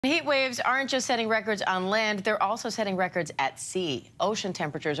Heat waves aren't just setting records on land, they're also setting records at sea. Ocean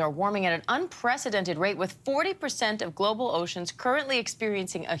temperatures are warming at an unprecedented rate, with 40% of global oceans currently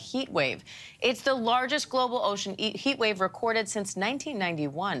experiencing a heat wave. It's the largest global ocean heat wave recorded since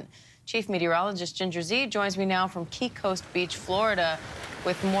 1991. Chief Meteorologist Ginger Zee joins me now from Key Coast Beach, Florida,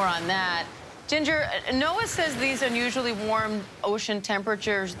 with more on that. Ginger, NOAA says these unusually warm ocean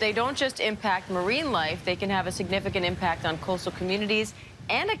temperatures, they don't just impact marine life, they can have a significant impact on coastal communities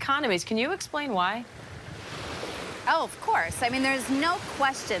and economies. Can you explain why? Oh, of course. I mean, there's no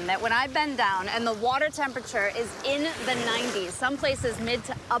question that when I bend down and the water temperature is in the 90s, some places mid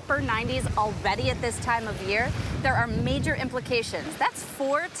to upper 90s already at this time of year, there are major implications. That's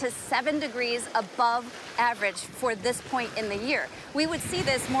 4 to 7 degrees above average for this point in the year. We would see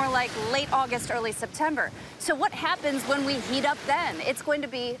this more like late August, early September. So what happens when we heat up then? It's going to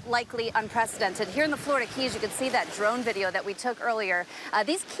be likely unprecedented. Here in the Florida Keys, you can see that drone video that we took earlier.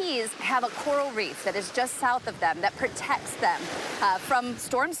 These keys have a coral reef that is just south of them that protects them from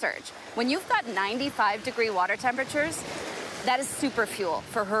storm surge. When you've got 95-degree water temperatures, that is super fuel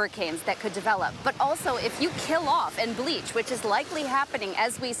for hurricanes that could develop. But also, if you kill off and bleach, which is likely happening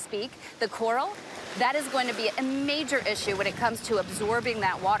as we speak, the coral, that is going to be a major issue when it comes to absorbing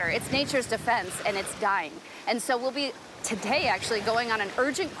that water. It's nature's defense, and it's dying. And so we'll be today actually going on an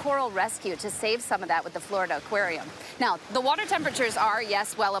urgent coral rescue to save some of that with the Florida Aquarium. Now, the water temperatures are,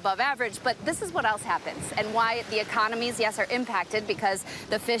 yes, well above average, but this is what else happens and why the economies, yes, are impacted because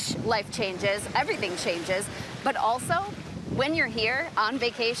the fish life changes, everything changes, but also when you're here on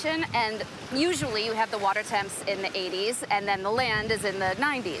vacation, and usually you have the water temps in the 80s and then the land is in the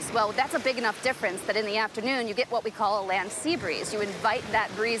 90s. Well, that's a big enough difference that in the afternoon you get what we call a land sea breeze. You invite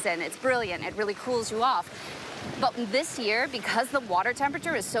that breeze in. It's brilliant. It really cools you off. But this year, because the water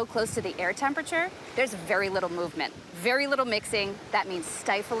temperature is so close to the air temperature, there's very little movement, very little mixing. That means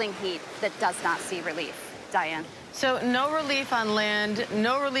stifling heat that does not see relief. Diane. So no relief on land,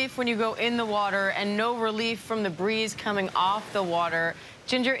 no relief when you go in the water, and no relief from the breeze coming off the water.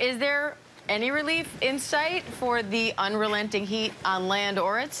 Ginger, is there any relief in sight for the unrelenting heat on land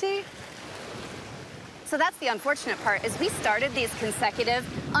or at sea? So that's the unfortunate part, is we started these consecutive,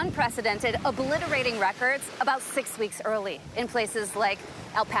 unprecedented, obliterating records about 6 weeks early in places like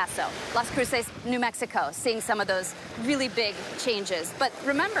El Paso, Las Cruces, New Mexico, seeing some of those really big changes. But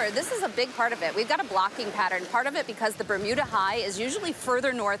remember, this is a big part of it. We've got a blocking pattern, part of it because the Bermuda High is usually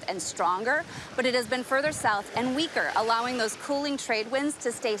further north and stronger, but it has been further south and weaker, allowing those cooling trade winds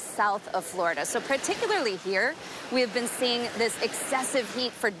to stay south of Florida. So particularly here, we have been seeing this excessive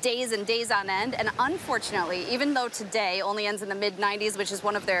heat for days and days on end, and unfortunately, even though today only ends in the mid-90s, which is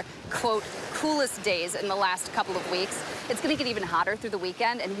one of their, quote, coolest days in the last couple of weeks, it's going to get even hotter through the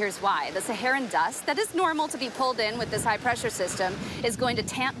weekend, and here's why. The Saharan dust that is normal to be pulled in with this high-pressure system is going to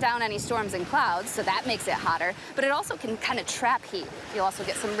tamp down any storms and clouds, so that makes it hotter, but it also can kind of trap heat. You'll also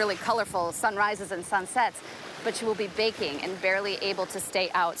get some really colorful sunrises and sunsets, but you will be baking and barely able to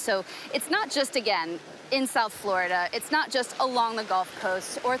stay out. So it's not just, again, in South Florida, it's not just along the Gulf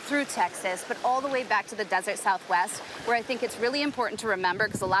Coast or through Texas, but all the way back to the desert Southwest, where I think it's really important to remember,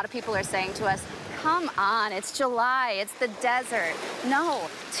 because a lot of people are saying to us, come on, it's July, it's the desert. No,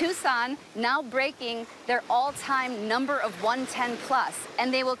 Tucson now breaking their all-time number of 110 plus,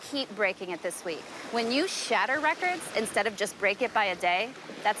 and they will keep breaking it this week. When you shatter records instead of just break it by a day,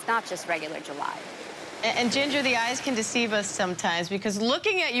 that's not just regular July. And Ginger, the eyes can deceive us sometimes, because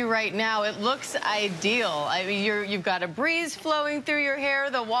looking at you right now, it looks ideal. I mean, you've got a breeze flowing through your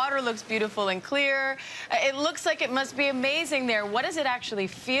hair. The water looks beautiful and clear. It looks like it must be amazing there. What does it actually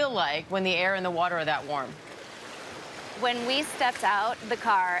feel like when the air and the water are that warm? When we stepped out the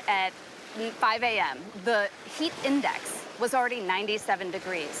car at 5 a.m., the heat index was already 97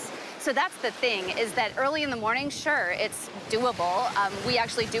 degrees. So that's the thing, is that early in the morning, sure, it's doable. We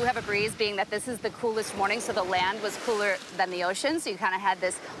actually do have a breeze, being that this is the coolest morning, so the land was cooler than the ocean, so you kind of had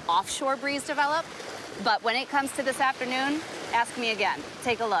this offshore breeze develop. But when it comes to this afternoon, ask me again.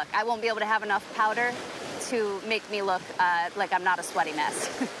 Take a look. I won't be able to have enough powder to make me look like I'm not a sweaty mess.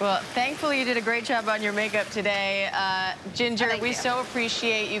 Well, thankfully you did a great job on your makeup today. Ginger, we so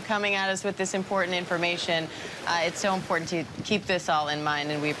appreciate you coming at us with this important information. It's so important to keep this all in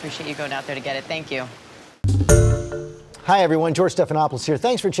mind, and we appreciate you going out there to get it. Thank you. Hi, everyone. George Stephanopoulos here.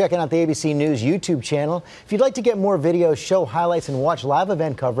 Thanks for checking out the ABC News YouTube channel. If you'd like to get more videos, show highlights, and watch live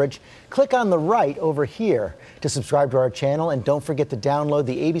event coverage, click on the right over here to subscribe to our channel. And don't forget to download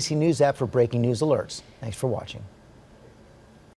the ABC News app for breaking news alerts. Thanks for watching.